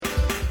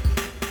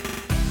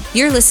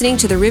You're listening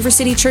to the River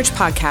City Church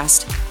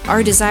podcast.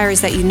 Our desire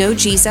is that you know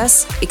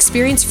Jesus,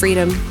 experience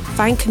freedom,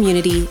 find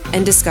community,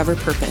 and discover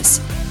purpose.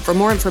 For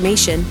more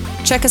information,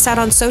 check us out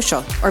on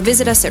social or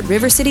visit us at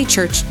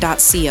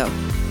rivercitychurch.co.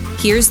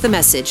 Here's the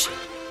message.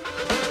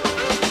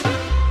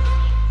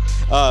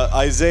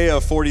 Isaiah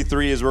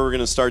 43 is where we're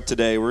going to start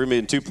today. We're going to be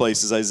in two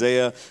places.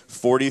 Isaiah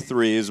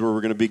 43 is where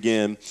we're going to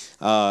begin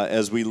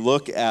as we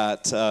look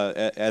at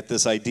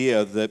this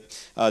idea that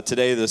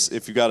today,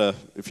 if you're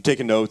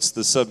taking notes,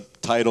 the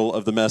subtitle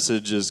of the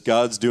message is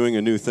God's doing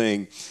a new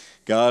thing.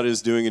 God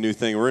is doing a new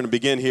thing. We're going to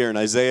begin here in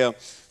Isaiah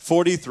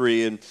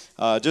 43, and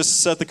just to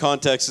set the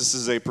context, this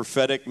is a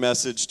prophetic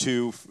message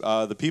to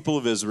the people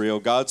of Israel,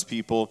 God's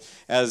people,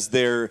 as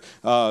they're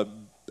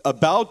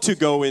about to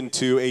go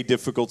into a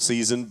difficult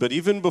season. But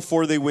even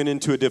before they went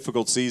into a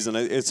difficult season,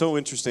 it's so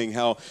interesting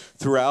how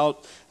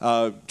throughout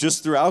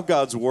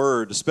God's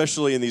word,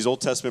 especially in these Old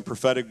Testament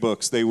prophetic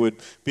books, they would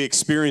be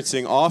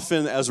experiencing,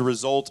 often as a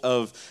result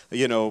of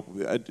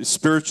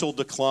spiritual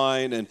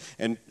decline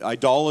and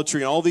idolatry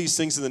and all these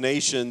things in the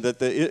nation,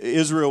 that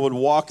Israel would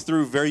walk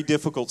through very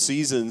difficult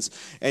seasons,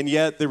 and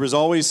yet there was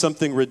always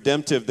something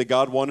redemptive that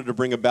God wanted to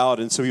bring about.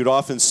 And so he would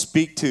often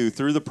speak to,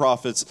 through the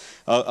prophets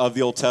of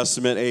the Old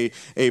Testament,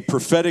 a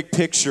prophetic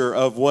picture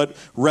of what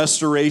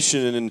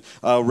restoration and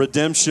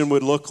redemption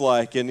would look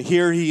like. And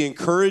here he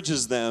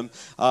encourages them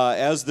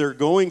as they're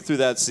going through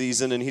that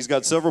season, and he's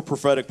got several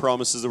prophetic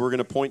promises that we're going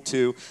to point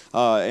to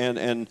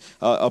and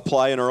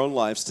apply in our own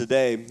lives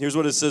today. Here's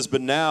what it says: "But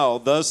now,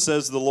 thus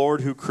says the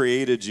Lord who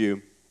created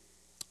you,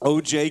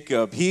 O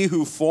Jacob, he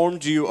who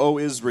formed you, O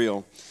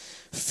Israel,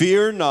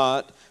 fear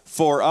not,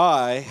 for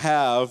I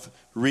have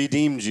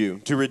redeemed you."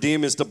 To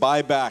redeem is to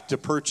buy back, to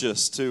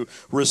purchase, to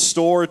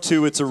restore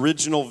to its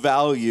original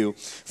value.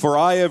 "For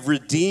I have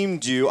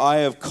redeemed you, I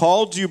have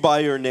called you by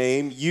your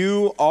name,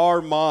 you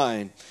are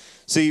mine."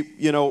 See,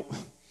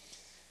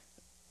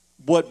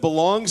 what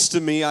belongs to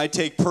me, I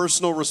take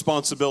personal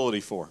responsibility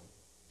for.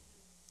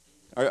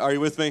 Are you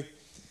with me?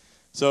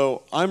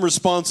 So I'm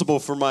responsible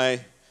for my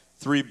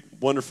 3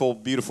 wonderful,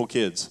 beautiful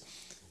kids,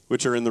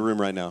 which are in the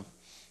room right now.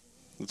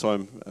 That's why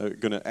I'm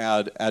going to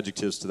add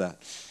adjectives to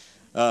that.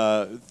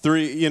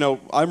 3,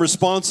 I'm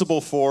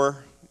responsible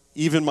for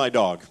even my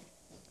dog.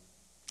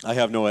 I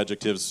have no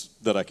adjectives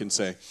that I can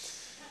say.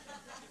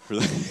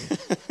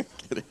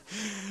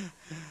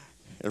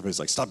 Everybody's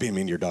like, stop being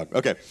mean to your dog.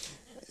 Okay.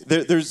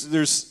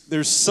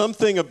 There's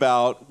something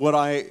about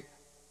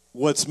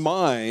what's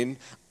mine,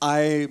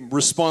 I'm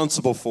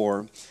responsible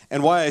for.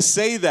 And why I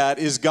say that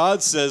is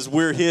God says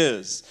we're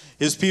His.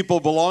 His people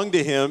belong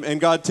to Him, and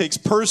God takes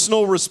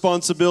personal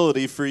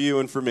responsibility for you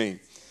and for me.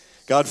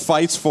 God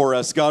fights for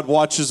us. God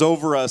watches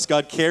over us.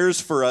 God cares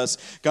for us.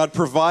 God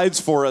provides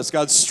for us.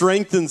 God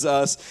strengthens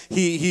us.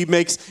 He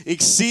makes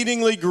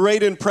exceedingly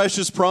great and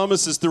precious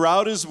promises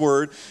throughout His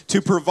Word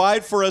to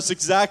provide for us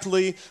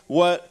exactly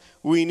what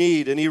we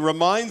need. And He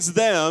reminds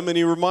them and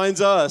He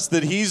reminds us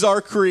that He's our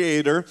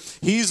creator,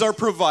 He's our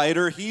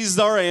provider, He's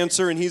our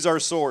answer, and He's our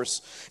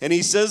source. And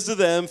He says to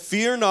them,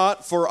 "Fear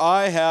not, for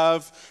I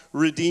have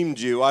redeemed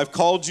you. I've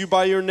called you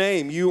by your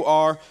name. You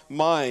are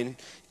mine."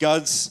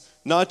 God's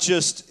not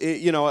just,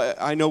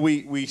 I know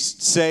we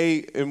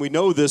say, and we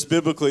know this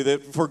biblically,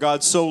 that for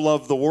God so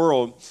loved the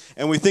world.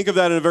 And we think of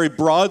that in a very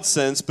broad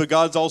sense, but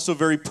God's also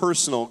very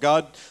personal.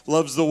 God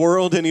loves the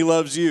world and He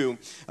loves you.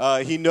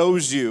 He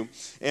knows you.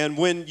 And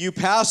when you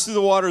pass through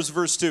the waters,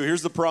 verse 2,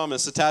 here's the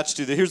promise attached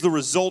to that. Here's the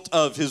result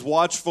of His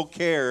watchful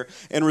care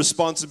and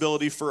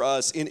responsibility for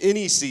us in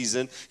any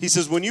season. He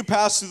says, when you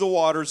pass through the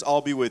waters,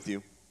 I'll be with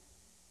you.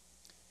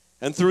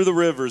 And through the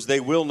rivers, they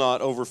will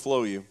not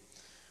overflow you.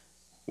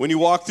 When you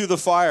walk through the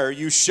fire,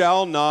 you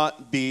shall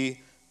not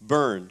be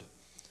burned,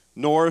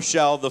 nor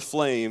shall the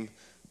flame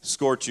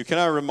scorch you. Can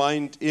I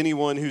remind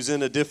anyone who's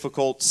in a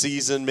difficult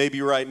season, maybe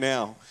right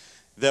now,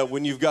 that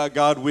when you've got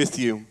God with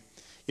you,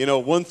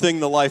 one thing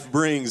that life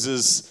brings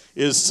is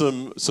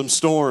some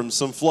storms,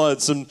 some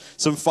floods,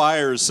 some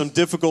fires, some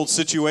difficult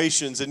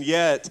situations. And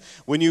yet,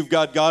 when you've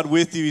got God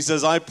with you, He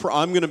says, I'm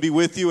going to be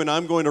with you, and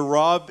I'm going to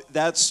rob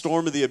that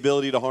storm of the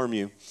ability to harm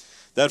you.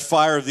 That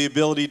fire of the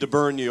ability to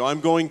burn you.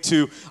 I'm going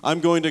to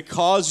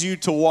cause you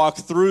to walk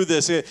through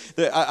this.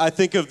 I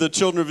think of the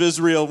children of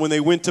Israel when they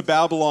went to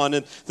Babylon,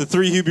 and the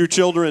 3 Hebrew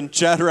children,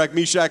 Shadrach,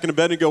 Meshach, and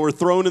Abednego, were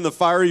thrown in the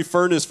fiery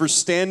furnace for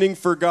standing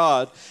for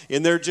God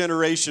in their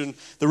generation.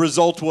 The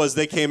result was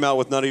they came out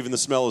with not even the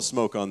smell of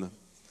smoke on them.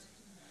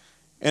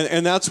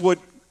 And that's what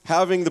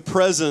having the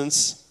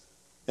presence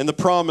and the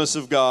promise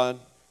of God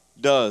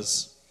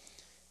does.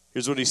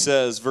 Here's what He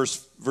says,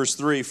 verse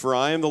 3, "For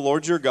I am the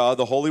Lord your God,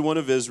 the Holy One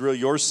of Israel,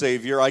 your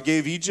Savior. I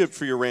gave Egypt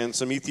for your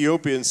ransom,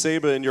 Ethiopia and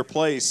Seba in your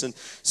place. And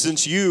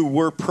since you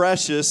were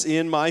precious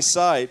in my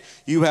sight,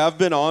 you have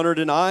been honored,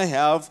 and I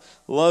have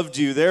loved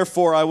you.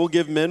 Therefore, I will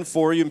give men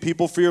for you and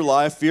people for your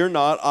life. Fear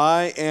not,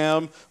 I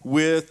am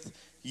with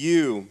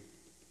you."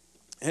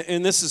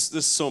 And this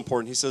is so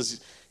important. He says,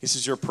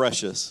 you're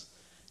precious.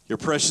 You're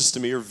precious to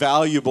me. You're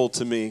valuable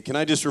to me. Can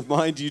I just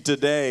remind you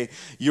today,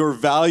 you're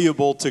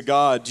valuable to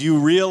God. Do you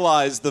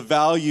realize the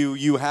value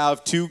you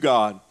have to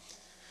God?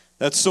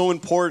 That's so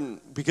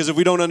important, because if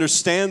we don't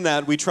understand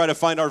that, we try to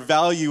find our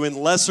value in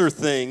lesser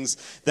things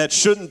that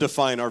shouldn't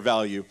define our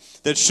value,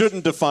 that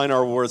shouldn't define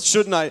our worth,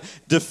 shouldn't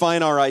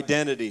define our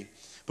identity.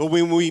 But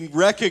when we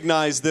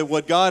recognize that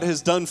what God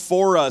has done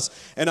for us,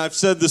 and I've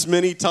said this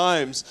many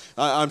times,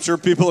 I'm sure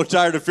people are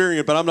tired of hearing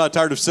it, but I'm not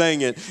tired of saying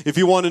it. If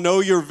you want to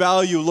know your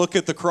value, look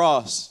at the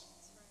cross.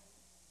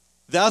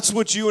 That's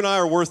what you and I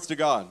are worth to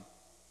God.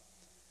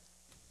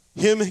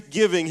 Him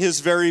giving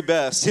his very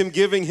best, him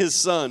giving his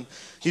son.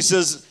 He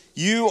says,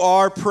 you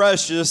are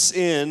precious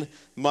in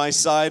my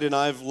sight, and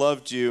I've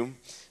loved you.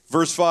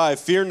 Verse 5,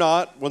 fear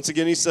not. Once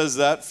again, he says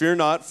that. Fear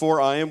not,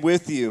 for I am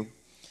with you.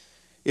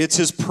 It's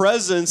his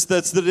presence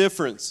that's the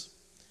difference.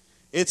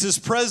 It's his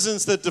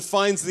presence that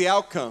defines the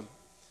outcome.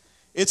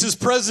 It's his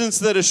presence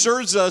that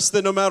assures us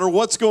that no matter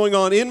what's going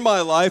on in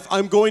my life,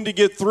 I'm going to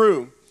get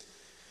through.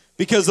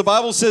 Because the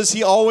Bible says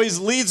he always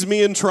leads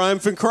me in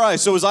triumph in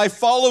Christ. So as I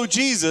follow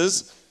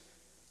Jesus,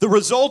 the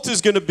result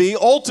is going to be,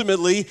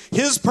 ultimately,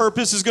 his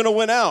purpose is going to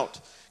win out.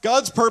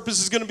 God's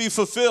purpose is going to be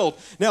fulfilled.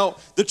 Now,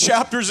 the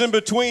chapters in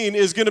between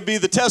is going to be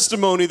the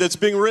testimony that's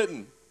being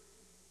written.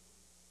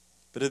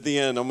 But at the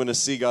end, I'm going to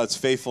see God's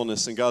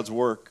faithfulness and God's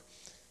work.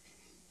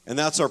 And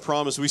that's our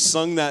promise. We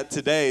sung that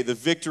today, the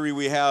victory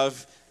we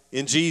have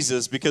in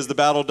Jesus, because the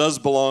battle does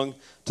belong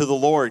to the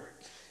Lord.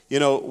 You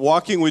know,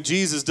 walking with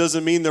Jesus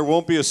doesn't mean there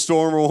won't be a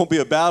storm or won't be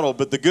a battle,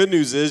 but the good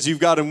news is you've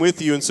got him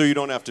with you, and so you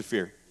don't have to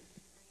fear.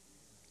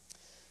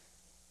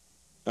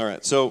 All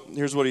right, so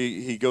here's what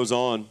he goes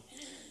on.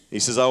 He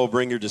says, I will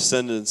bring your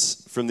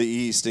descendants from the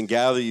east and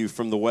gather you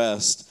from the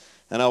west.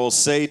 And I will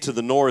say to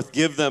the north,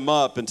 give them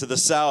up, and to the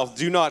south,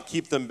 do not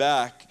keep them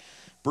back.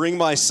 Bring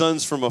my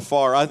sons from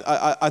afar.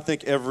 I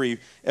think every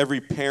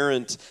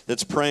parent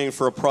that's praying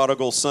for a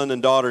prodigal son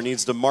and daughter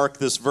needs to mark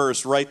this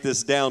verse, write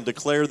this down,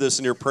 declare this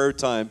in your prayer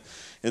time,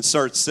 and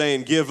start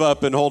saying, give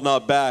up and hold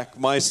not back,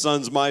 my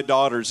sons, my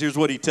daughters. Here's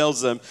what he tells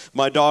them,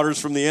 my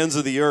daughters from the ends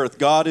of the earth.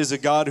 God is a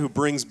God who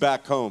brings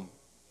back home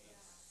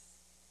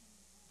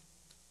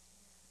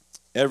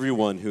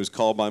everyone who is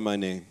called by my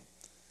name,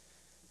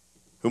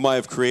 whom I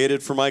have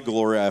created for my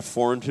glory. I have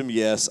formed him,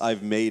 yes,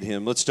 I've made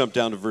him. Let's jump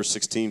down to verse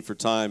 16 for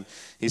time.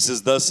 He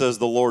says, thus says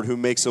the Lord, who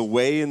makes a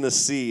way in the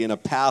sea and a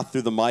path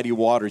through the mighty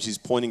waters. He's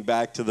pointing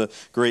back to the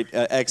great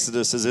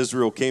Exodus as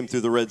Israel came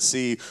through the Red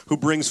Sea, who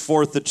brings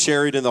forth the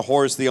chariot and the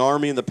horse, the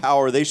army and the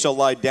power. They shall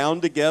lie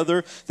down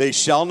together. They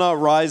shall not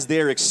rise.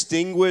 They are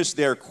extinguished.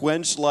 They are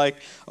quenched like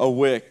a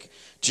wick.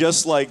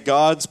 Just like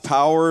God's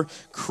power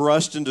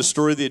crushed and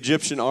destroyed the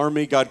Egyptian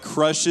army, God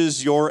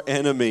crushes your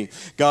enemy.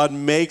 God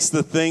makes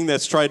the thing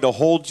that's tried to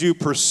hold you,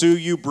 pursue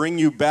you, bring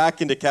you back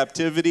into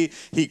captivity.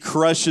 He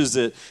crushes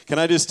it. Can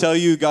I just tell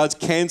you, God's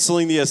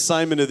canceling the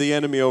assignment of the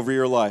enemy over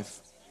your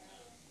life.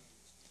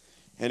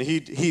 And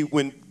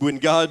when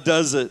God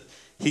does it,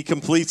 he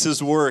completes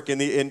his work.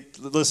 And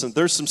listen,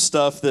 there's some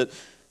stuff that,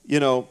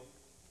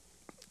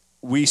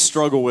 we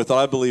struggle with,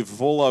 I believe, if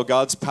we'll allow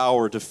God's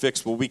power to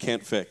fix what we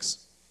can't fix.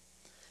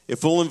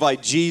 If we'll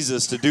invite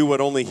Jesus to do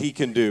what only he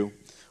can do,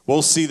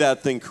 we'll see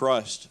that thing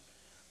crushed.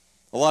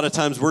 A lot of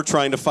times we're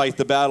trying to fight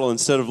the battle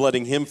instead of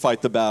letting him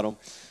fight the battle.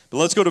 But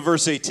let's go to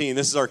verse 18.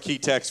 This is our key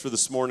text for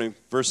this morning.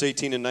 Verse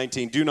 18 and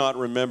 19. Do not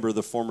remember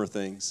the former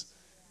things.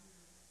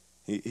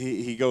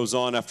 He goes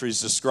on after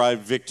he's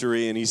described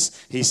victory, and he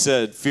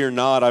said, fear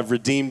not, I've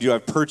redeemed you,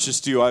 I've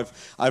purchased you,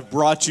 I've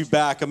brought you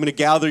back. I'm going to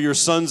gather your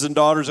sons and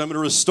daughters. I'm going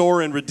to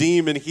restore and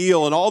redeem and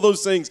heal and all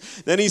those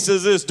things. Then he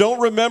says this, don't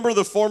remember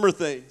the former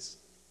things,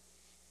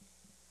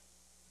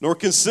 nor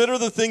consider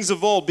the things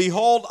of old.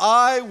 Behold,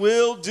 I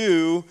will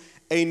do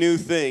a new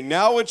thing.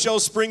 Now it shall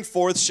spring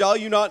forth. Shall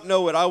you not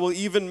know it? I will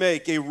even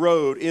make a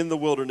road in the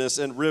wilderness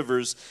and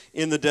rivers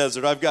in the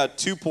desert. I've got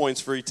 2 points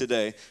for you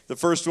today. The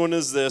first one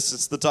is this.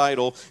 It's the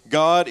title.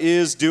 God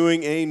is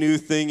doing a new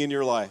thing in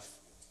your life.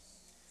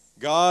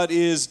 God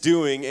is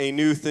doing a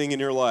new thing in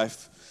your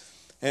life.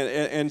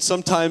 And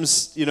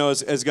sometimes,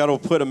 as God will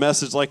put a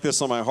message like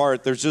this on my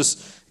heart, there's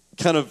just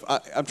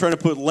I'm trying to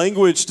put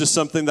language to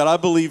something that I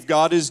believe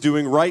God is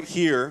doing right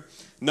here,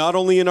 not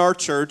only in our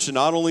church and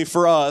not only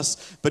for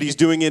us, but he's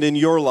doing it in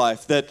your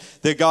life, that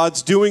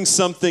God's doing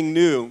something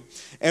new.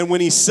 And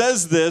when he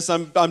says this,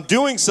 I'm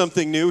doing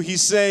something new,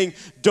 he's saying,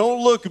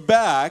 don't look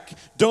back,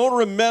 don't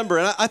remember.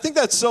 And I think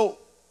that's so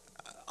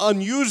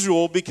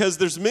unusual because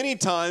there's many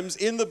times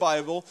in the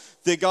Bible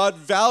that God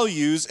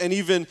values and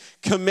even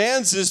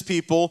commands his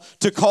people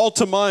to call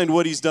to mind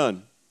what he's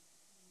done,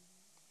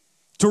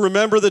 to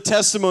remember the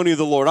testimony of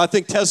the Lord. I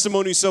think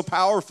testimony is so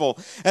powerful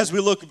as we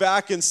look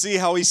back and see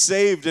how he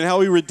saved and how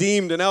he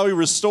redeemed and how he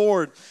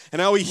restored and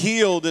how he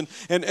healed.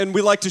 And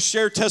we like to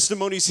share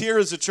testimonies here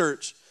as a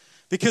church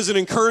because it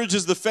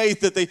encourages the faith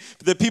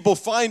that people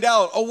find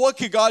out, oh, what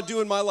could God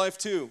do in my life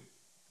too?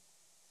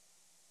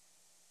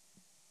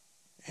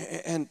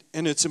 And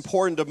it's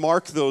important to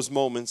mark those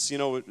moments.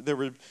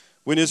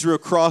 When Israel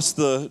crossed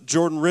the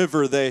Jordan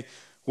River, they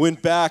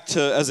went back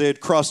to, as they had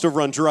crossed over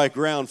on dry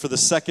ground for the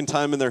second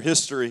time in their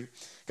history.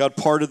 God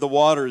parted the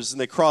waters,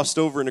 and they crossed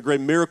over, and a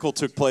great miracle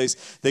took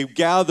place. They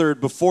gathered,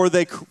 before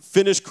they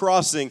finished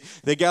crossing,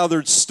 they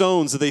gathered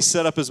stones that they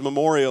set up as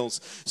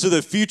memorials so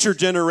that future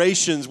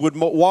generations would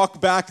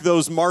walk back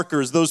those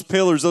markers, those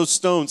pillars, those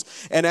stones,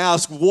 and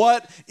ask,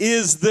 what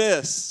is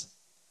this?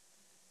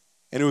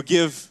 And it would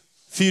give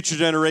future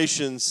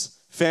generations,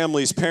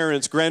 families,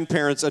 parents,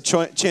 grandparents, a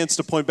chance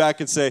to point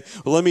back and say,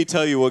 well, let me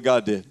tell you what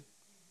God did.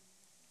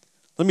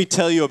 Let me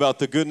tell you about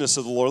the goodness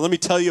of the Lord. Let me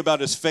tell you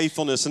about his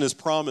faithfulness and his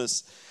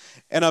promise.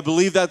 And I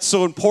believe that's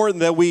so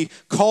important that we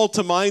call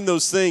to mind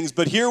those things.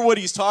 But here what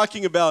he's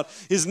talking about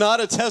is not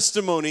a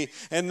testimony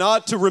and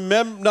not to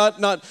remember,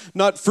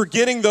 not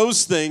forgetting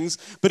those things,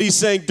 but he's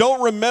saying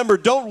don't remember,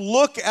 don't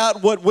look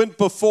at what went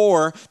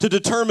before to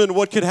determine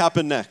what could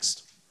happen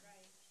next.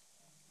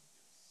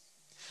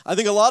 I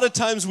think a lot of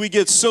times we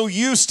get so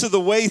used to the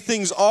way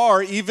things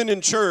are, even in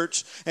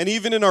church and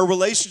even in our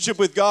relationship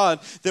with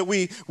God, that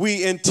we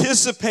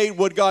anticipate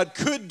what God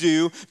could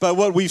do by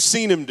what we've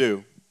seen him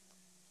do.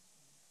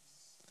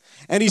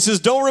 And he says,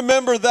 don't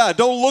remember that.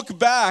 Don't look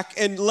back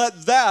and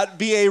let that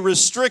be a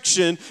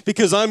restriction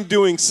because I'm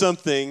doing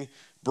something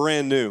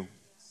brand new.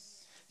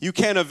 You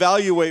can't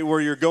evaluate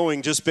where you're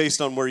going just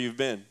based on where you've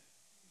been.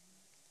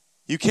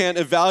 You can't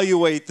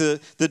evaluate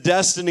the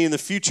destiny and the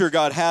future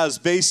God has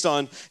based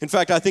on, in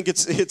fact, I think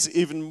it's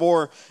even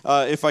more,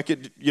 if I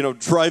could,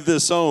 drive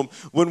this home,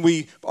 when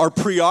we are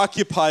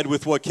preoccupied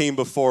with what came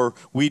before,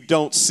 we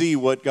don't see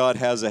what God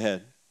has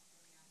ahead.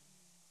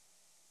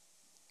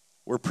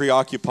 We're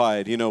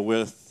preoccupied,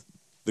 with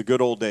the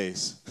good old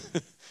days.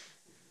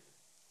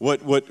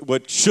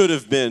 What should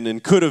have been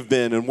and could have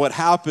been and what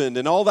happened,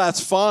 and all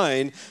that's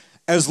fine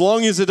as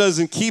long as it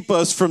doesn't keep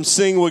us from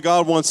seeing what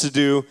God wants to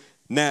do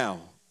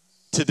now.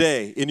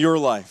 Today, in your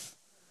life.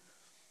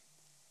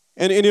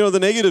 And the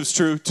negative's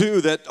true,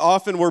 too, that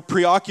often we're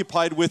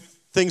preoccupied with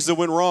things that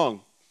went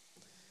wrong.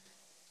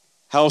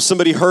 How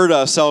somebody hurt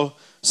us, how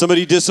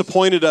somebody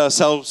disappointed us,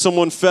 how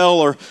someone fell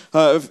or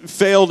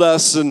failed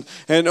us,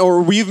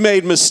 or we've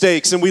made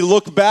mistakes. And we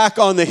look back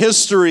on the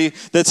history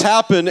that's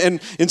happened, and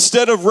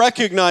instead of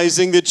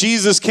recognizing that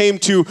Jesus came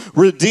to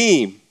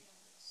redeem.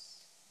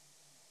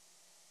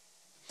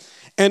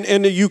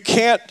 And you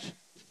can't,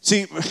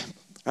 see...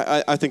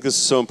 I think this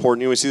is so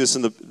important. We see this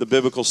in the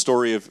biblical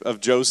story of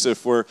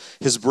Joseph, where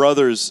his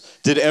brothers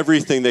did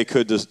everything they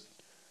could to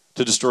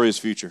destroy his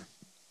future.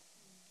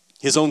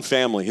 His own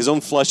family, his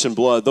own flesh and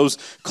blood, those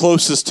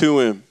closest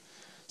to him.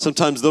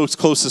 Sometimes those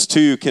closest to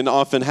you can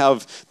often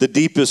have the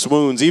deepest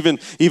wounds. Even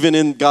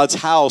in God's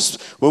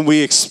house, when we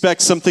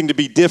expect something to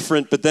be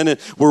different, but then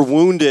we're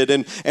wounded.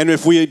 And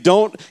if we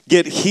don't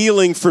get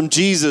healing from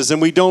Jesus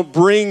and we don't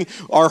bring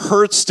our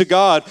hurts to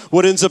God,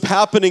 what ends up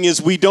happening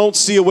is we don't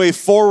see a way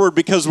forward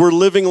because we're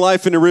living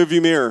life in a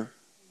rearview mirror.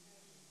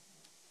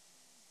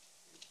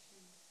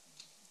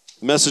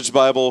 The Message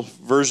Bible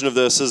version of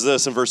this is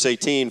this in verse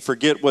 18.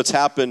 Forget what's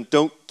happened.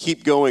 Don't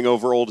keep going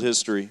over old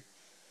history.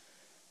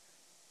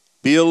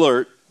 Be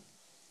alert,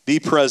 be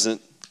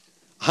present.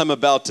 I'm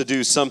about to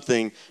do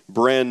something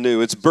brand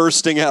new. It's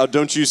bursting out.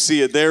 Don't you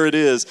see it? There it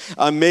is.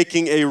 I'm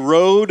making a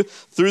road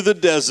through the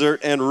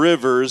desert and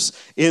rivers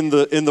in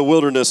the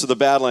wilderness of the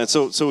Badlands.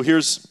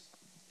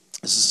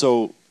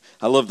 So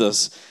I love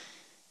this.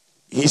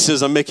 He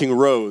says, I'm making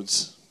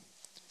roads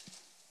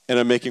and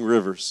I'm making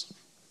rivers.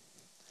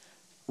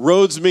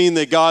 Roads mean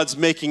that God's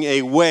making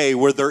a way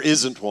where there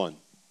isn't one.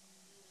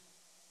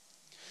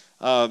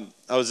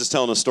 I was just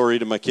telling a story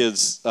to my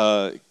kids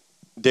a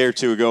day or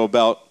two ago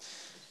about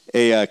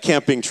a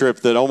camping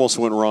trip that almost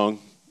went wrong.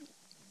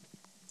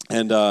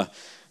 And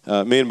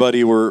me and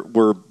Buddy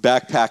were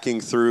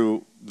backpacking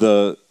through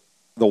the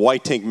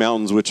White Tank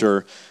Mountains, which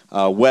are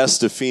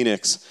west of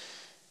Phoenix.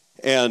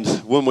 And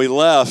when we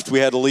left, we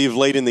had to leave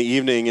late in the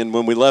evening. And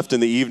when we left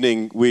in the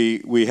evening,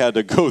 we had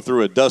to go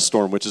through a dust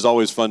storm, which is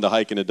always fun to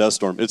hike in a dust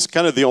storm. It's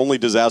kind of the only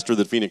disaster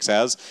that Phoenix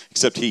has,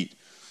 except heat.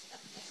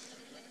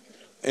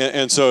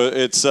 And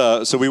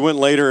so we went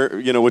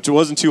later, which it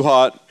wasn't too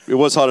hot. It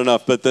was hot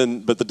enough, but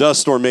the dust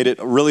storm made it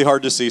really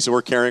hard to see. So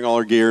we're carrying all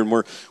our gear and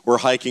we're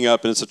hiking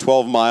up, and it's a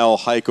 12-mile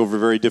hike over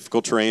very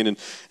difficult terrain.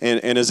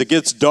 And as it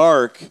gets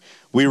dark,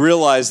 we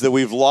realize that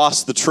we've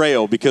lost the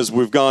trail because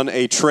we've gone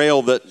a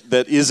trail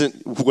that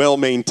isn't well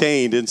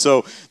maintained. And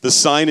so the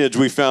signage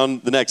we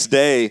found the next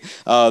day,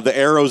 the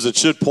arrows that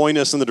should point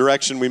us in the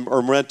direction we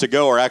are meant to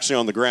go are actually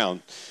on the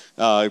ground.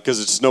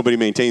 Because nobody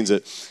maintains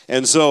it.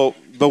 And so,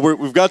 but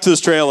we've got to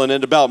this trail, and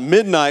at about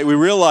midnight, we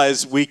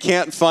realize we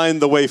can't find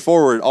the way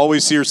forward. All we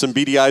see are some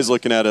beady eyes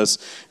looking at us,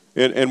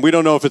 and we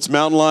don't know if it's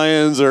mountain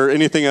lions or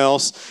anything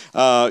else.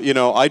 I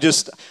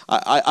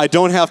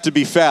don't have to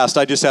be fast.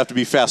 I just have to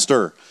be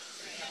faster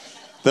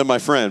than my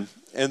friend.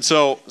 And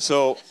so.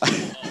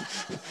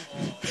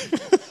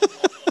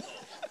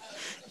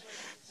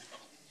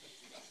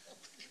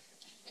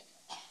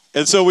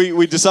 And so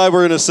we decided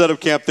we're going to set up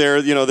camp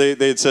there. They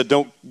had said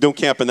don't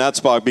camp in that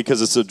spot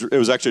because it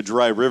was actually a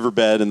dry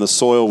riverbed and the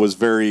soil was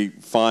very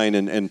fine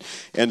and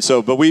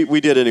so but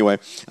we did anyway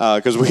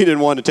because we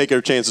didn't want to take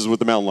our chances with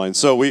the mountain lions.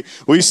 So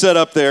we set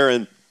up there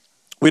and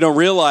We don't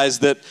realize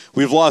that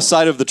we've lost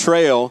sight of the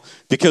trail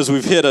because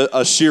we've hit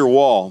a sheer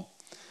wall.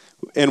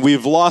 And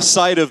we've lost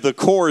sight of the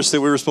course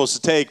that we were supposed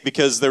to take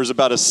because there was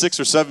about a 6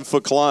 or 7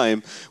 foot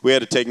climb we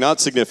had to take. Not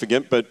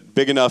significant, but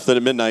big enough that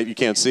at midnight you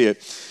can't see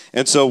it.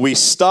 And so we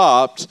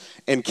stopped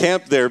and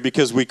camped there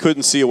because we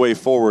couldn't see a way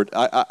forward.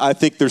 I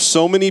think there's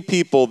so many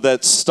people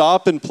that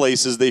stop in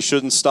places they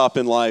shouldn't stop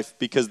in life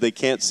because they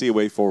can't see a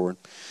way forward.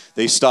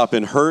 They stop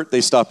in hurt,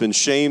 they stop in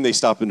shame, they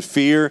stop in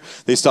fear,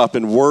 they stop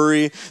in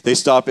worry, they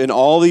stop in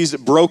all these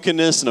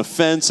brokenness and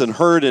offense and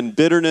hurt and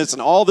bitterness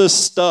and all this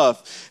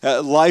stuff.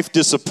 Life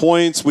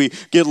disappoints, we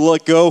get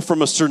let go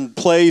from a certain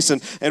place,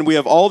 and we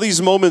have all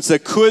these moments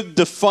that could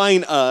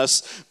define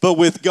us, but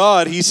with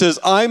God, he says,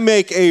 I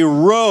make a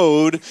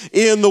road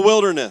in the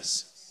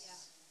wilderness.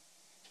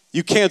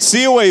 You can't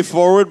see a way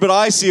forward, but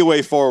I see a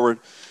way forward.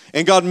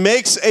 And God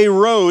makes a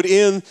road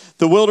in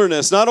the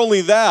wilderness. Not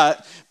only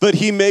that, but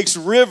he makes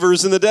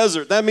rivers in the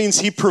desert. That means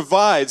he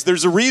provides.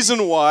 There's a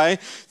reason why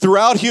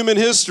throughout human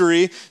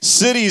history,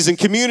 cities and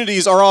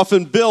communities are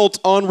often built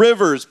on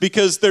rivers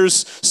because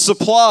there's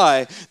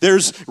supply,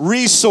 there's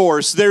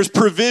resource, there's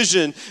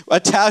provision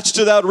attached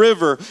to that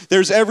river.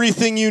 There's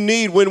everything you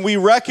need when we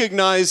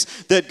recognize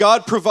that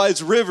God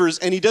provides rivers,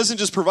 and he doesn't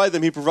just provide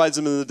them, he provides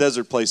them in the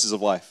desert places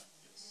of life.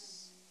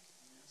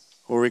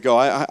 Where we go,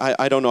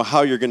 I don't know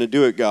how you're going to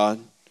do it, God,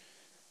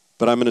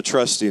 but I'm going to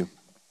trust you.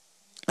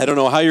 I don't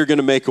know how you're going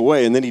to make a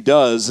way. And then he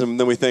does, and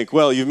then we think,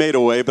 well, you've made a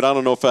way, but I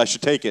don't know if I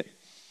should take it.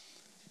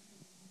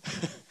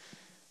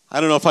 I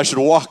don't know if I should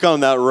walk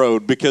on that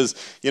road because,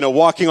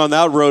 walking on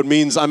that road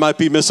means I might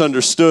be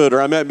misunderstood, or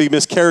I might be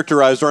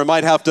mischaracterized, or I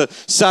might have to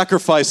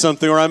sacrifice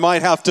something, or I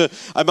might have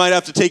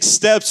to take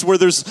steps where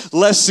there's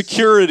less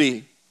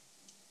security.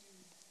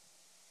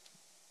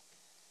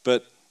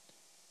 But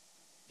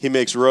he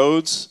makes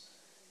roads,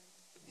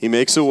 he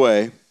makes a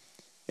way,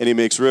 and he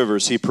makes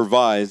rivers. He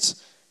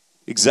provides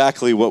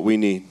exactly what we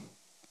need.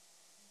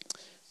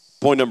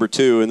 Point number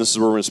 2, and this is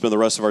where we're going to spend the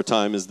rest of our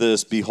time, is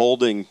this: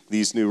 beholding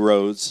these new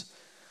roads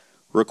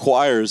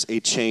requires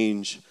a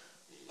change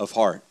of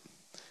heart.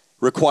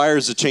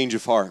 Requires a change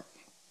of heart.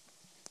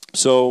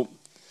 So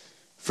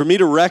for me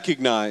to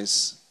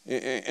recognize,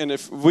 and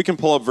if we can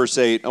pull up verse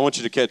 8, I want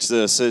you to catch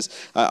this.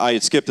 I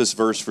had skipped this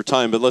verse for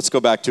time, but let's go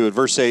back to it.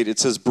 Verse 8, it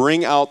says,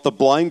 bring out the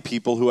blind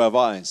people who have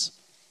eyes,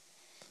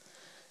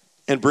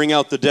 and bring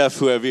out the deaf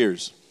who have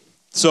ears.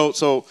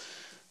 So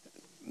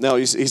now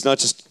he's not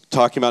just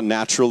talking about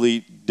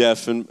naturally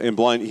deaf and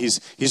blind. He's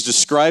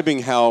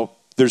describing how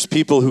there's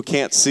people who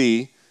can't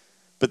see,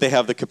 but they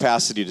have the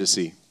capacity to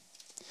see.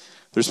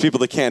 There's people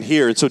that can't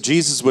hear. And so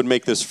Jesus would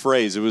make this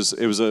phrase. It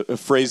was a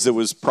phrase that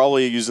was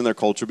probably used in their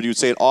culture, but he would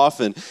say it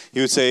often.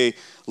 He would say,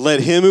 let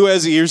him who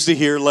has ears to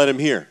hear, let him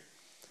hear.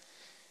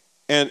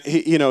 And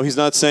he's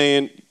not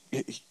saying,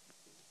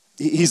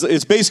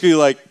 it's basically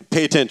like,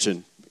 pay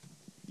attention.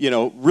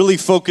 Really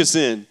focus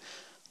in.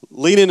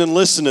 Lean in and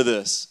listen to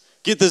this.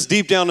 Get this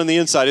deep down on the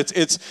inside.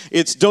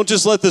 It's don't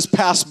just let this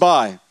pass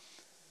by.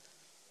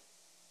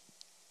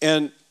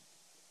 And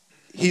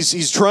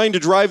he's trying to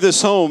drive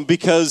this home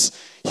because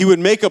he would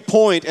make a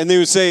point and they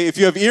would say, if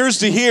you have ears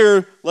to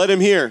hear, let him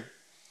hear.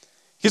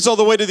 Gets all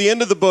the way to the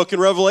end of the book in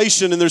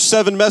Revelation, and there's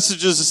 7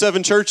 messages to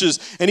 7 churches,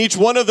 and each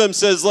one of them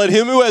says, let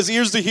him who has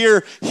ears to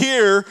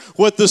hear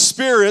what the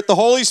Spirit, the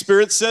Holy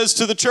Spirit, says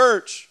to the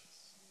church.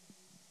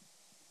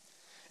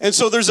 And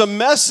so there's a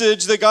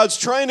message that God's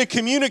trying to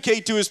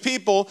communicate to his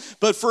people,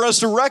 but for us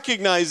to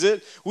recognize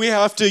it, we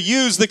have to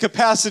use the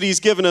capacity he's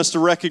given us to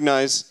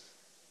recognize,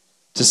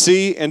 to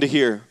see, and to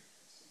hear.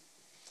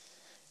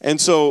 And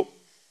so,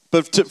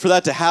 for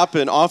that to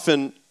happen,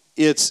 often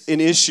it's an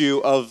issue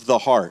of the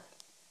heart.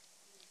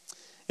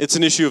 It's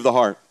an issue of the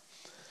heart.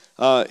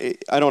 I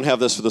don't have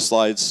this for the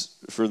slides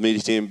for the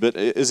media team, but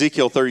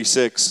Ezekiel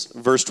 36,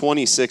 verse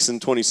 26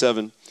 and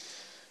 27,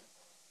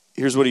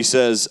 here's what he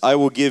says: I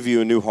will give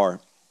you a new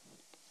heart,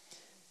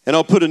 and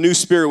I'll put a new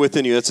spirit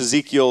within you. That's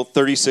Ezekiel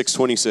 36,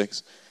 26.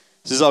 It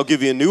says, I'll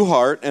give you a new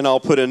heart, and I'll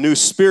put a new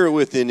spirit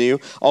within you.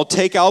 I'll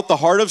take out the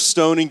heart of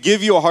stone and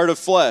give you a heart of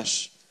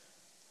flesh.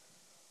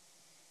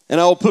 And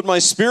I will put my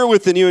spirit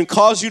within you and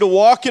cause you to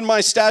walk in my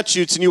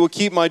statutes, and you will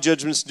keep my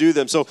judgments to do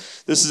them. So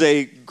this is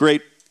a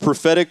great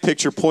prophetic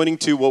picture pointing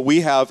to what we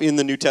have in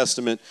the New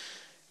Testament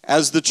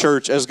as the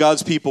church, as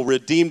God's people,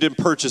 redeemed and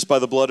purchased by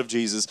the blood of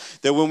Jesus.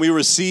 That when we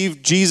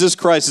receive Jesus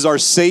Christ as our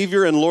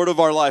Savior and Lord of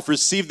our life,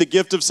 receive the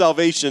gift of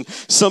salvation,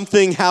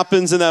 something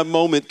happens in that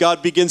moment.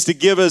 God begins to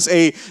give us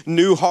a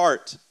new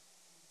heart.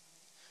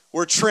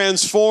 We're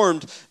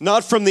transformed,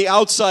 not from the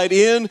outside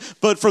in,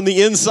 but from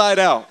the inside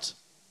out.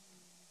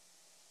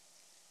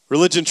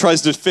 Religion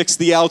tries to fix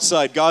the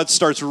outside. God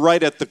starts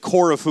right at the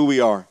core of who we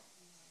are.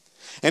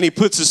 And he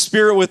puts his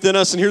spirit within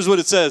us, and here's what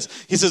it says.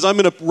 He says, I'm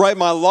going to write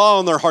my law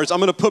on their hearts.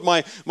 I'm going to put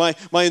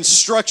my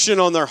instruction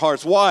on their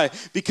hearts. Why?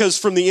 Because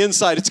from the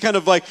inside, it's kind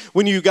of like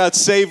when you got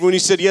saved, when you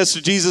said yes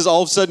to Jesus,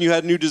 all of a sudden you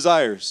had new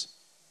desires.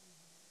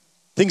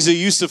 Things that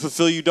used to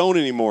fulfill you don't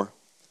anymore.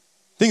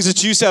 Things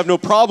that you used to have no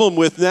problem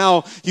with,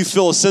 now you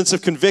feel a sense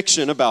of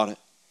conviction about it.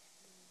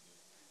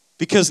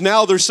 because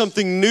now there's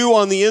something new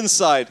on the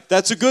inside.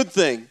 That's a good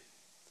thing.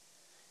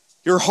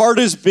 Your heart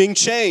is being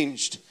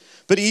changed.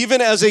 But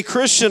even as a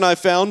Christian, I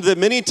found that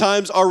many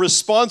times our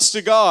response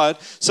to God,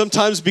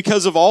 sometimes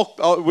because of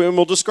and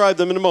we'll describe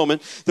them in a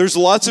moment, there's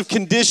lots of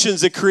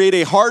conditions that create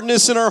a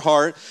hardness in our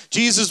heart.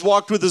 Jesus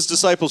walked with his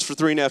disciples for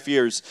 3.5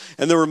 years,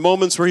 and there were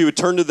moments where he would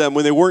turn to them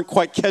when they weren't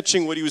quite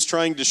catching what he was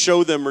trying to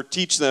show them or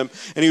teach them,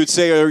 and he would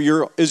say,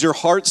 is your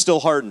heart still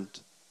hardened?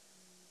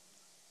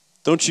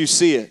 Don't you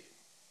see it?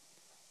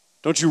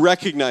 Don't you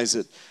recognize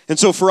it? And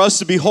so for us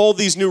to behold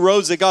these new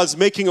roads that God's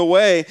making a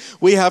way,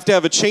 we have to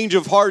have a change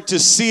of heart to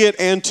see it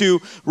and to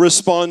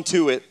respond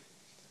to it.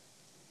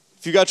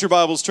 If you got your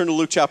Bibles, turn to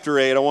Luke chapter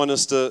 8. I want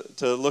us to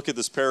look at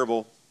this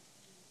parable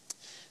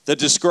that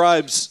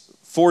describes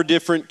 4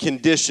 different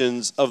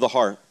conditions of the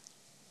heart.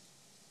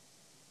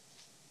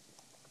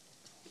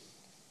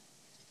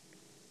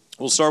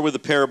 We'll start with the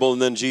parable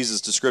and then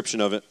Jesus' description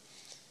of it.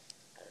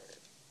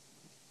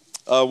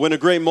 When a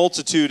great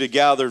multitude had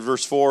gathered,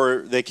 verse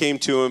 4, they came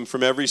to him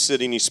from every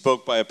city, and he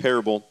spoke by a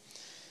parable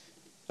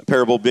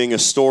being a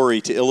story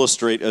to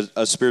illustrate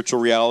a spiritual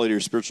reality or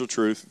spiritual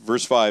truth.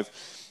 Verse 5,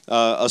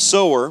 a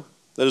sower,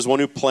 that is one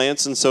who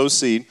plants and sows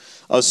seed,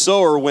 a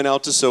sower went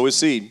out to sow his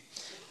seed.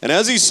 And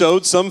as he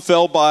sowed, some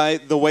fell by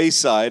the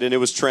wayside, and it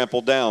was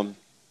trampled down.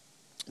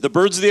 The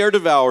birds of the air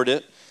devoured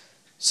it.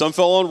 Some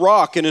fell on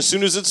rock, and as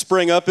soon as it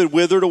sprang up, it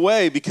withered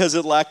away because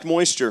it lacked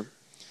moisture.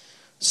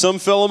 Some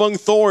fell among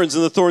thorns,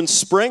 and the thorns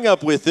sprang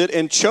up with it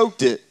and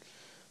choked it.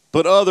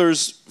 But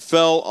others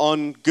fell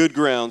on good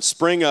ground,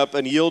 sprang up,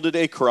 and yielded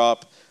a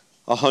crop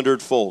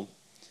 100-fold.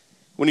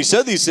 When he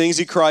said these things,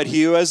 he cried,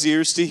 "He who has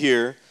ears to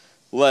hear,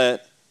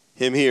 let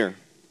him hear."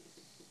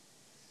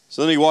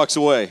 So then he walks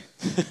away.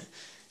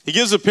 He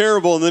gives a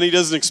parable, and then he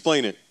doesn't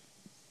explain it.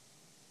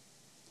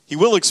 He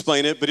will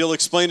explain it, but he'll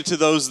explain it to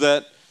those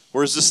that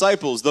were his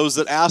disciples, those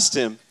that asked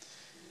him.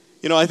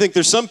 You know, I think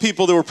there's some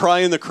people that were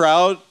probably in the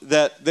crowd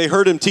that they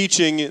heard him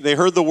teaching, they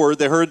heard the word,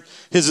 they heard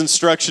his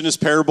instruction, his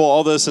parable,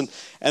 all this, and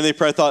they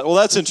probably thought, well,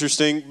 that's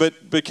interesting,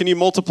 but can you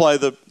multiply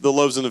the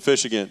loaves and the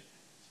fish again?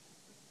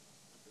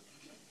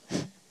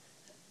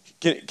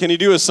 Can you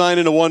do a sign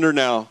and a wonder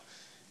now?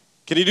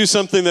 Can you do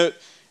something that,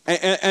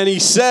 and he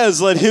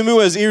says, let him who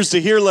has ears to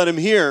hear, let him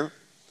hear.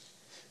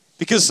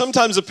 Because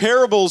sometimes the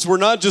parables were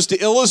not just to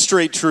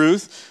illustrate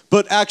truth,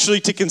 but actually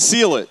to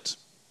conceal it.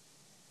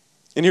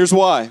 And here's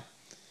why.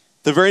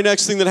 The very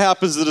next thing that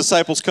happens, the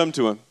disciples come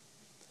to him.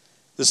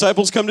 The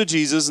disciples come to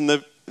Jesus,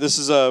 and this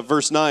is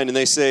verse 9, and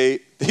they say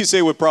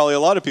what probably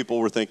a lot of people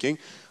were thinking,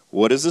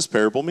 what does this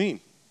parable mean?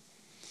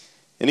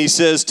 And he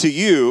says, to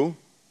you,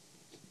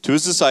 to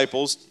his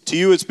disciples, to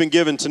you it's been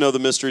given to know the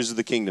mysteries of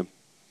the kingdom.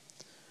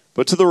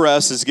 But to the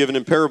rest is given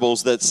in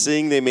parables, that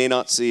seeing they may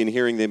not see, and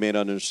hearing they may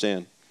not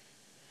understand.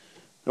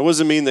 It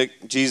doesn't mean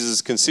that Jesus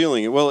is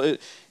concealing it. Well,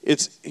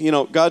 it's, you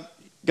know, God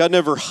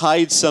never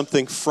hides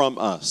something from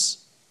us.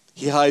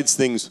 He hides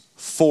things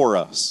for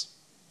us.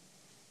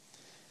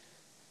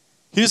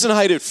 He doesn't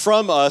hide it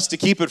from us to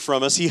keep it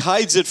from us. He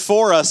hides it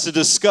for us to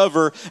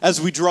discover as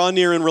we draw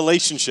near in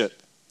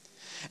relationship.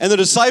 And the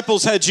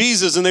disciples had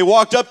Jesus, and they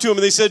walked up to him,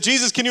 and they said,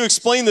 Jesus, can you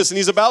explain this? And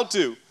he's about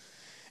to.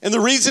 And the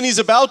reason he's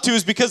about to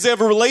is because they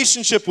have a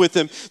relationship with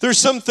him. There's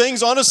some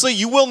things, honestly,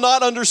 you will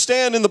not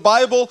understand in the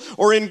Bible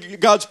or in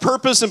God's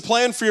purpose and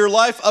plan for your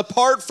life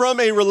apart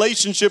from a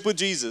relationship with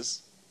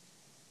Jesus.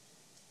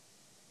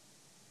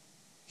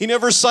 He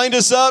never signed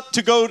us up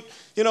to go,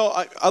 you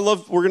know,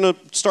 we're going to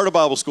start a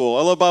Bible school.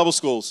 I love Bible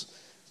schools.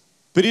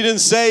 But he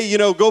didn't say, you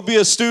know, go be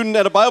a student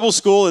at a Bible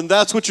school and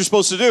that's what you're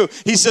supposed to do.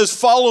 He says,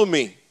 follow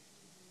me.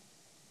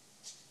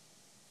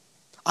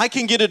 I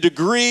can get a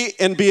degree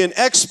and be an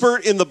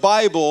expert in the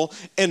Bible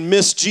and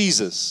miss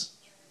Jesus.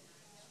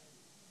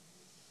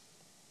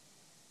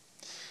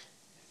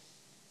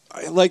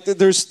 Like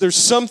there's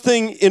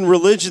something in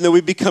religion that we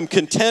become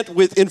content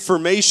with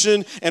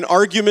information and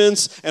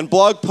arguments and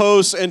blog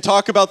posts and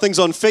talk about things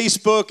on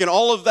Facebook and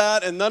all of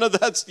that, and none of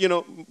that's, you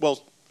know,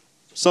 well,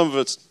 some of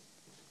it's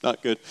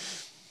not good.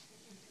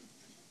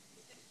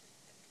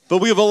 But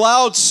we have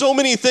allowed so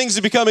many things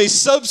to become a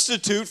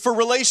substitute for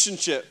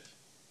relationship.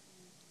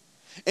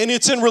 And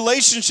it's in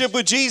relationship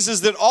with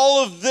Jesus that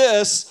all of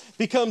this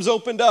becomes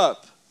opened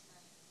up.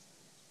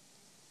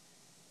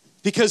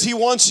 Because he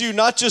wants you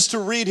not just to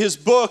read his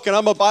book, and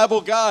I'm a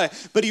Bible guy,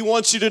 but he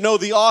wants you to know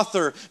the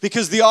author,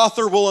 because the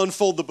author will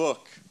unfold the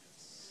book.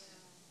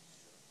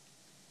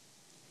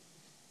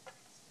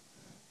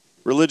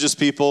 Religious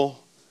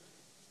people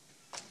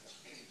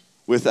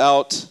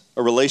without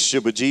a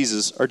relationship with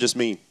Jesus are just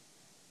mean.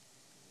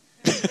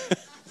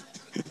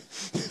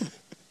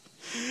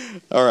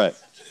 All right.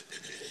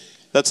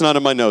 That's not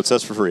in my notes.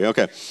 That's for free.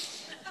 Okay.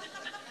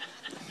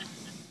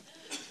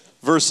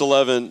 Verse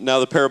 11, now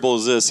the parable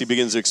is this. He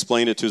begins to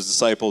explain it to his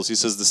disciples. He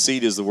says, the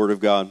seed is the word of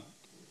God.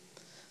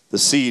 The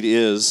seed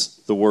is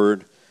the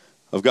word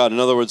of God. In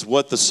other words,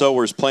 what the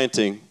sower is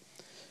planting,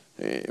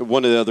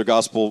 one of the other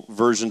gospel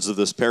versions of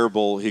this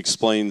parable, he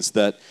explains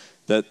that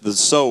the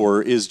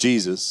sower is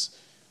Jesus.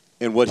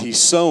 And what he's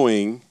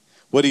sowing,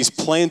 what he's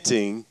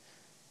planting,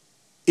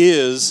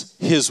 is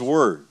his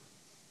word.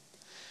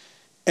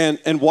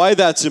 And why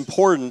that's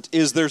important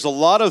is there's a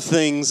lot of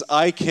things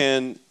I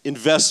can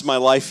invest my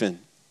life in.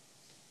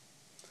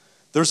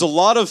 There's a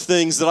lot of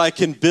things that I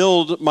can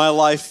build my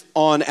life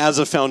on as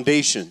a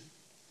foundation.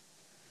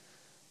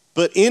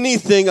 But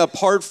anything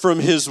apart from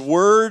his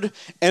word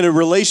and a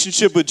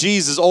relationship with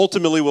Jesus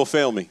ultimately will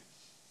fail me.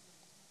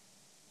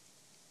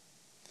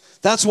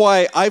 That's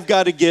why I've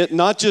got to get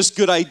not just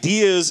good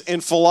ideas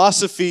and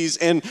philosophies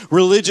and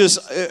religious,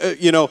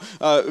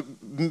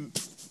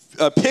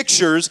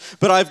 pictures,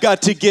 but I've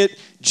got to get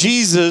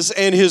Jesus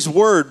and his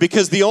word,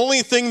 because the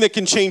only thing that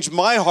can change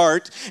my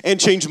heart and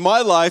change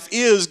my life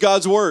is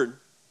God's word.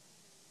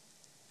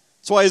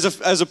 That's why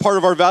as a part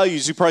of our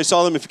values, you probably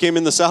saw them if you came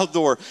in the south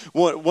door,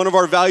 one of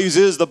our values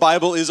is the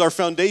Bible is our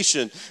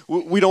foundation.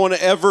 We don't want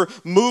to ever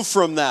move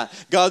from that.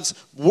 God's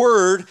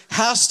word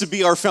has to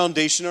be our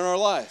foundation in our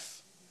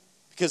life,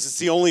 because it's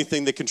the only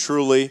thing that can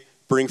truly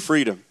bring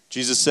freedom.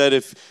 Jesus said,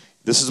 if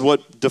this is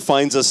what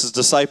defines us as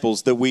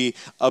disciples, that we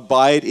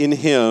abide in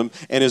him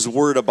and his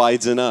word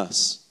abides in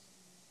us.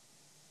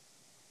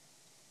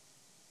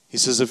 He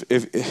says,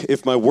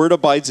 if my word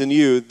abides in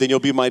you, then you'll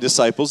be my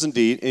disciples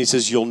indeed. And he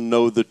says, you'll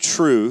know the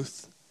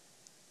truth.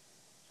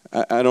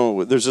 I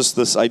don't, there's just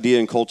this idea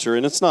in culture,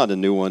 and it's not a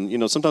new one. You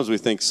know, sometimes we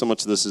think so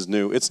much of this is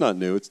new. It's not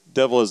new.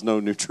 Devil has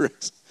no new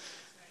tricks.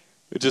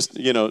 It just,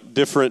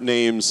 different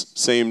names,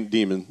 same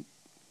demon.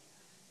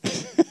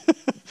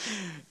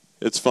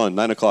 It's fun.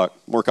 9 o'clock,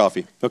 more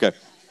coffee. Okay.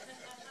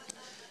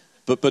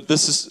 But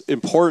this is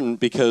important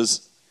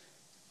because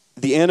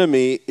the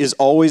enemy is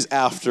always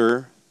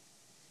after,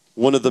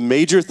 one of the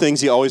major things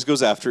he always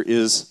goes after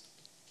is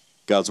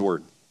God's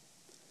word.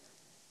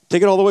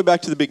 Take it all the way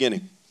back to the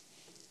beginning.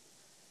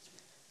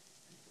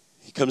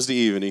 He comes to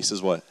Eve and he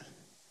says, what?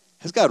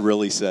 Has God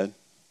really said?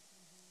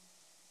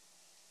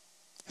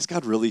 Has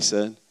God really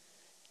said?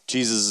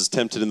 Jesus is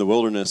tempted in the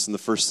wilderness, and the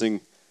first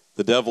thing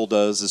the devil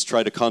does is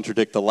try to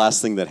contradict the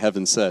last thing that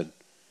heaven said.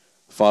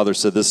 The Father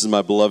said, this is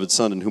my beloved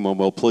Son in whom I'm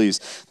well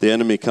pleased. The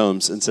enemy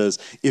comes and says,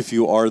 if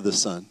you are the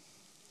Son,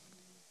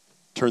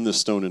 turn this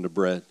stone into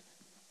bread.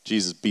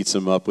 Jesus beats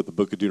him up with the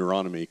book of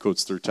Deuteronomy. He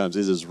quotes 3 times,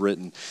 it is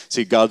written.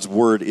 See, God's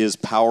word is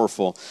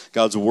powerful.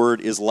 God's word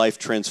is life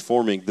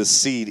transforming. The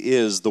seed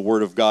is the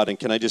word of God. And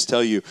can I just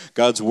tell you,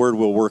 God's word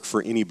will work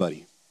for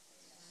anybody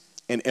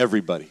and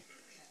everybody.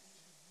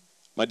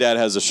 My dad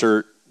has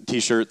a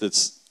t-shirt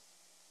that's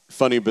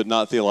funny but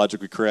not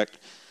theologically correct.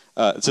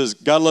 It says,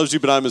 God loves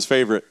you, but I'm his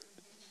favorite.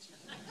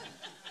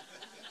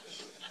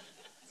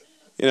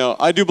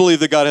 I do believe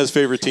that God has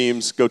favorite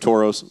teams. Go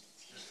Toros.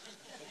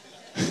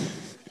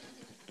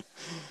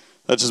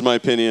 That's just my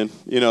opinion,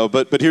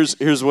 But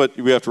here's what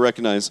we have to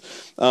recognize: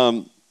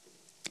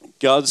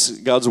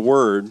 God's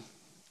word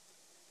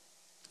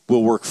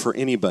will work for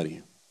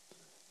anybody.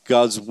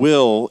 God's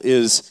will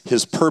is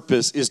his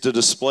purpose is to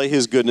display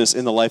his goodness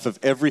in the life of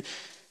every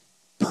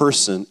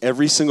person,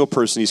 every single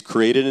person he's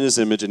created in his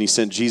image, and he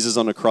sent Jesus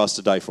on a cross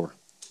to die for.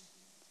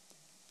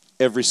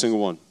 Every single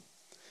one.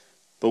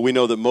 But we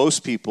know that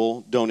most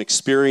people don't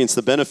experience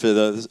the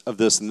benefit of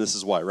this, and this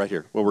is why, right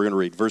here, what we're going to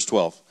read, verse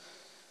 12.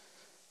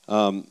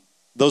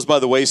 Those by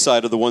the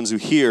wayside are the ones who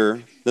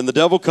hear. Then the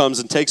devil comes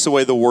and takes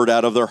away the word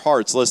out of their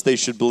hearts, lest they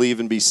should believe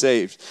and be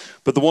saved.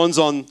 But the ones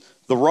on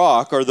the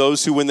rock are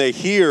those who, when they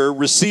hear,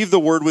 receive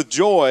the word with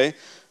joy,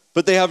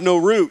 but they have no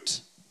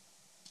root.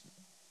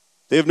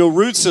 They have no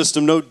root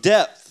system, no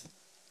depth.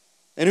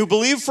 And who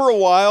believe for a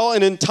while,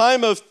 and in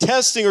time of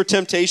testing or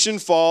temptation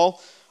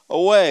fall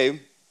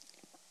away.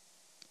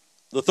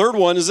 The third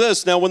one is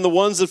this. Now, when the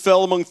ones that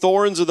fell among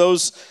thorns are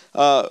those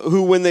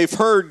who, when they've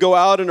heard, go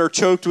out and are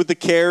choked with the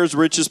cares,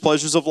 riches,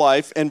 pleasures of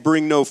life, and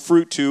bring no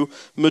fruit to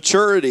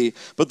maturity.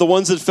 But the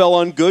ones that fell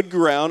on good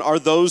ground are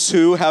those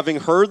who, having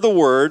heard the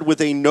word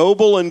with a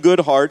noble and good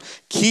heart,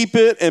 keep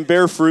it and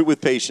bear fruit with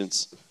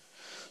patience.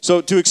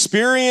 So to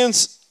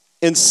experience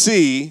and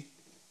see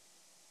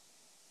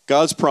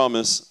God's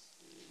promise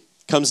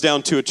comes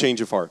down to a change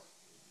of heart.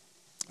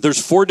 There's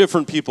 4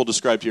 different people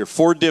described here,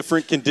 4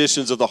 different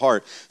conditions of the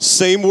heart.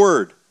 Same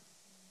word,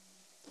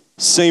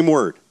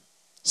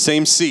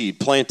 same seed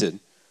planted,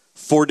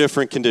 4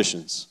 different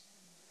conditions.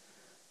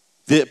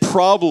 The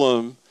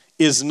problem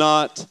is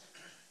not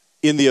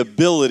in the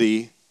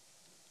ability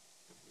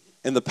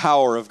and the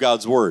power of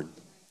God's word.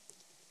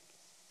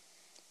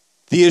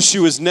 The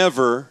issue is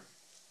never,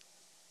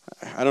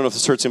 I don't know if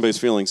this hurts anybody's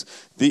feelings,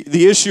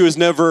 the issue is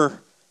never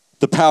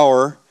the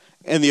power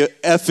and the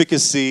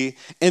efficacy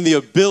and the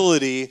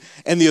ability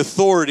and the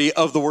authority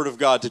of the Word of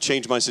God to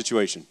change my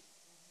situation.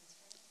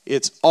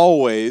 It's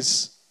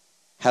always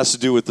has to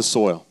do with the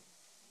soil.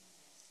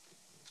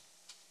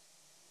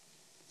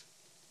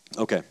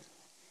 Okay.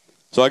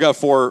 So I got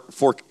four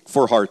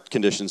heart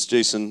conditions.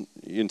 Jason,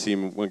 you and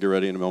team will get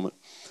ready in a moment.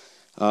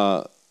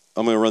 I'm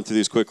going to run through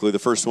these quickly. The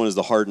first one is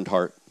the hardened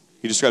heart.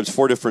 He describes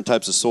 4 different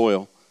types of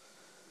soil,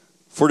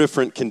 4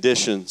 different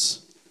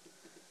conditions.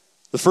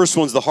 The first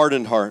one's the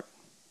hardened heart.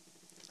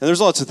 And there's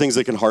lots of things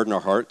that can harden our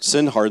heart.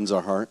 Sin hardens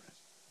our heart.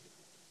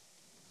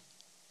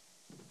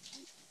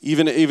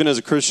 Even as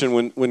a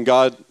Christian, when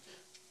God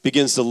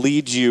begins to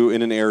lead you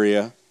in an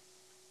area,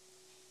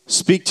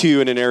 speak to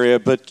you in an area,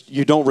 but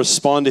you don't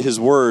respond to his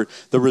word,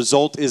 the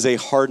result is a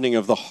hardening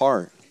of the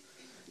heart.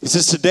 He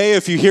says, today,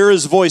 if you hear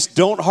his voice,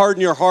 don't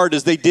harden your heart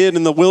as they did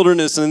in the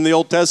wilderness and in the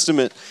Old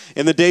Testament,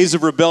 in the days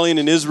of rebellion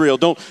in Israel.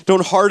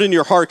 Don't harden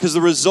your heart, because the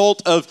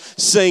result of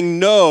saying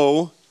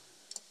no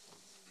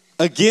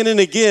again and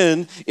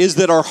again is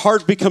that our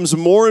heart becomes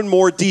more and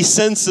more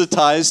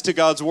desensitized to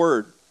God's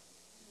word.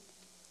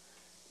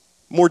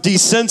 More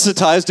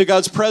desensitized to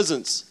God's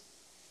presence.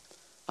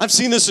 I've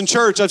seen this in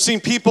church. I've seen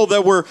people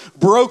that were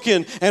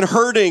broken and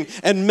hurting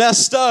and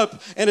messed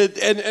up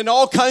and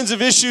all kinds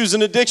of issues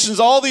and addictions,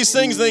 all these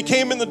things. They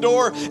came in the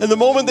door, and the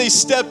moment they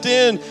stepped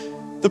in,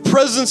 the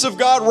presence of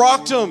God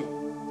rocked them.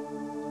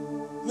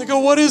 And they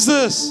go, what is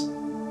this?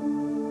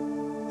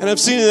 And I've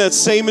seen in that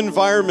same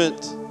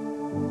environment,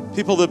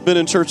 people that have been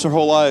in church their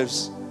whole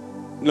lives,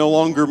 no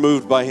longer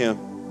moved by him.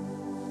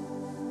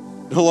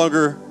 No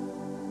longer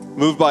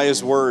moved by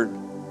his word.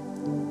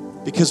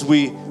 Because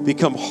we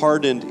become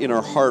hardened in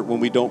our heart when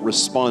we don't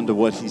respond to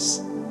what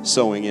he's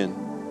sowing in.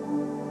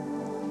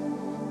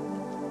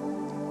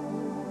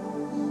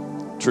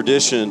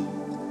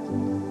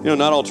 Tradition,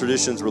 not all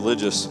tradition's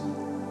religious.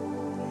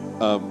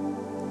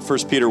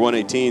 1 Peter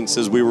 1:18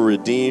 says we were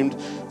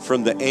redeemed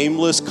from the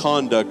aimless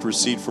conduct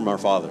received from our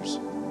fathers.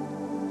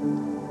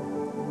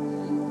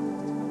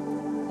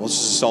 Well, it's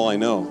just all I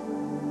know.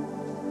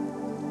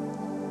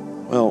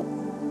 Well,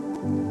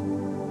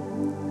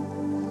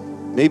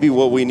 maybe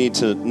what we need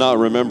to not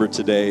remember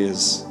today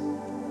is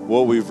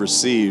what we've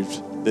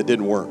received that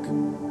didn't work.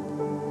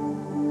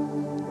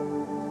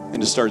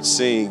 And to start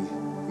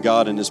seeing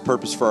God and his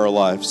purpose for our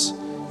lives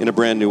in a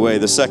brand new way.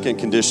 The second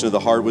condition of the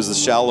heart was the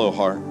shallow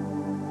heart.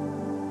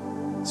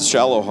 It's a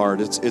shallow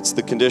heart. It's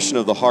the condition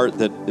of the heart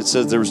that it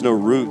says there was no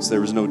roots,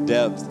 there was no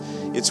depth.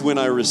 It's when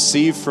I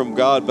receive from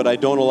God, but I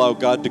don't allow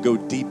God to go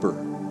deeper.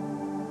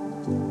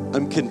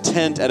 I'm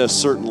content at a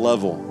certain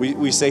level.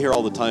 We say here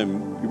all the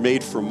time, you're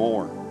made for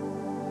more.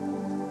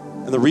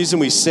 And the reason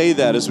we say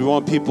that is we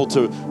want people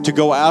to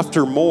go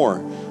after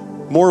more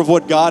of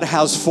what God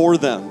has for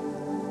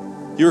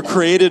them. You're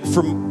created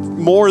for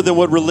more than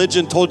what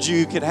religion told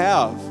you could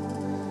have.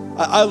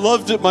 I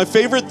loved it. My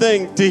favorite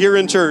thing to hear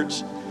in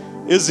church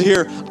is to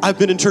hear, I've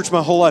been in church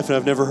my whole life and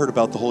I've never heard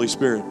about the Holy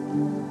Spirit.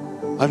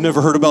 I've never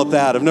heard about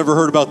that. I've never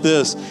heard about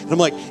this. And I'm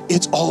like,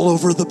 it's all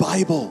over the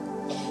Bible.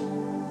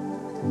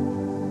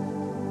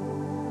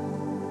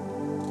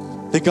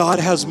 That God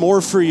has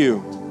more for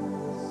you.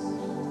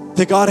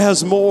 That God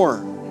has more.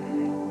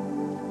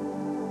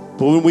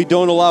 But when we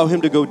don't allow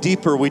him to go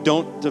deeper, we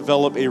don't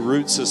develop a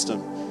root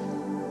system.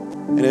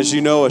 And as you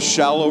know, a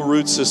shallow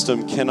root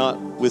system cannot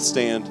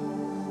withstand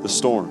the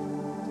storm.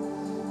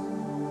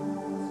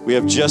 We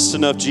have just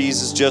enough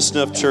Jesus, just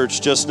enough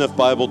church, just enough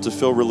Bible to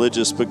feel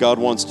religious, but God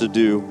wants to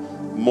do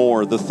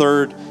more. The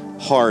third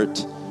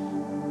heart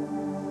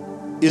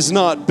is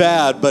not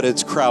bad, but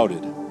it's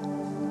crowded.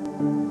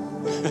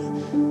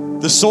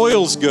 The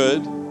soil's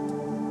good,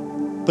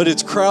 but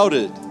it's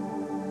crowded.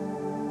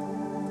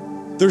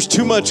 There's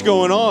too much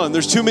going on.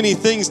 There's too many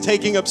things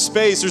taking up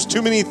space. There's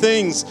too many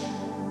things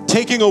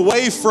taking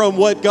away from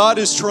what God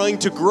is trying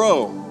to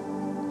grow.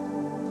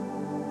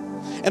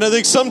 And I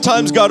think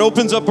sometimes God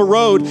opens up a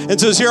road and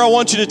says, here, I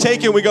want you to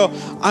take it. And we go,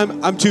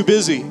 I'm too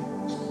busy.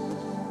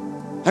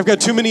 I've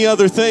got too many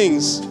other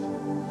things.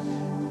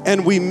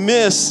 And we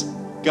miss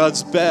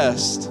God's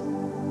best.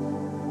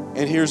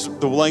 And here's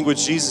the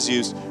language Jesus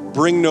used,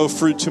 bring no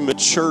fruit to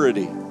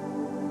maturity.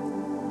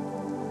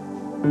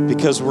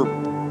 Because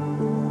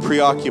we're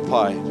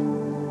preoccupied,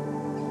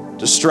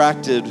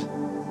 distracted.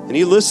 And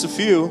he lists a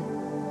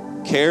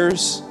few: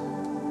 cares,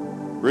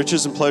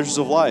 riches, and pleasures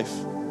of life.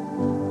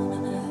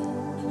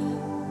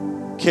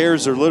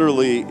 Cares are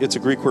literally, it's a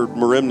Greek word,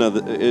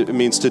 merimna. It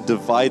means to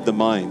divide the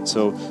mind.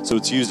 So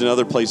it's used in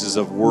other places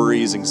of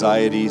worries,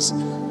 anxieties.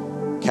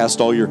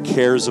 Cast all your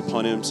cares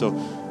upon him. So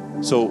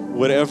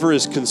whatever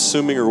is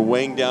consuming or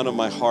weighing down on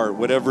my heart,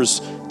 whatever's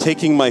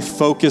taking my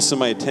focus and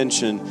my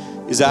attention,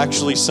 is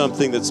actually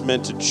something that's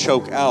meant to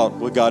choke out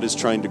what God is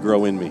trying to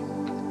grow in me.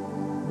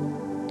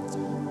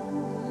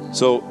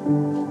 So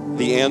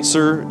the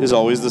answer is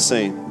always the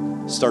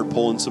same. Start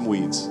pulling some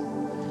weeds.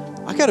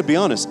 I got to be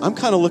honest, I'm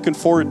kind of looking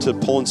forward to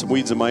pulling some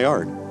weeds in my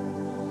yard.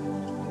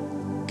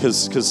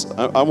 Because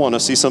I want to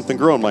see something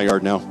grow in my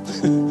yard now.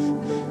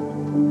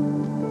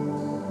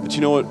 But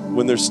you know what?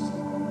 When there's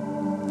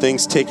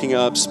things taking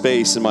up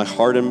space in my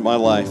heart and my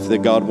life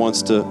that God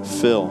wants to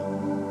fill,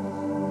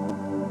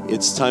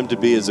 it's time to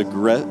be as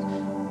aggressive.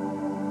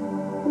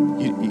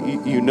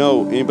 You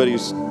know, anybody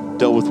who's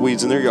dealt with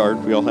weeds in their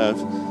yard, we all have,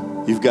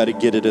 you've got to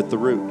get it at the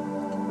root.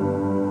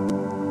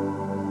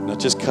 Not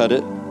just cut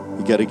it,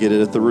 you got to get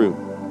it at the root.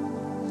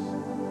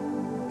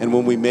 And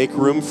when we make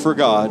room for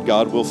God,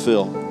 God will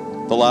fill.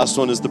 The last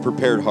one is the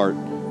prepared heart.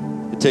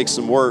 It takes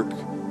some work,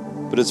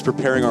 but it's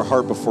preparing our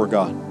heart before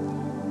God.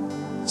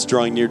 It's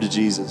drawing near to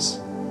Jesus.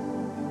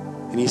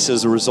 And he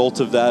says the result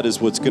of that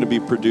is what's going to be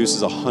produced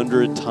is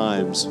 100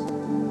 times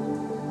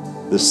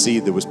the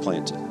seed that was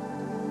planted.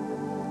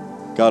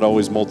 God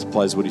always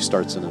multiplies what he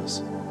starts in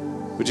us.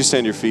 Would you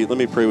stand to your feet? Let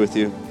me pray with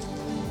you.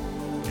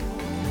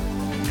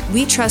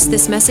 We trust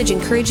this message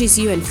encourages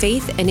you in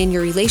faith and in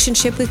your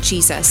relationship with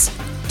Jesus.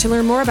 To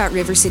learn more about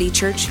River City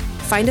Church,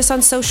 find us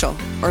on social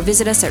or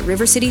visit us at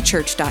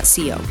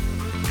rivercitychurch.co.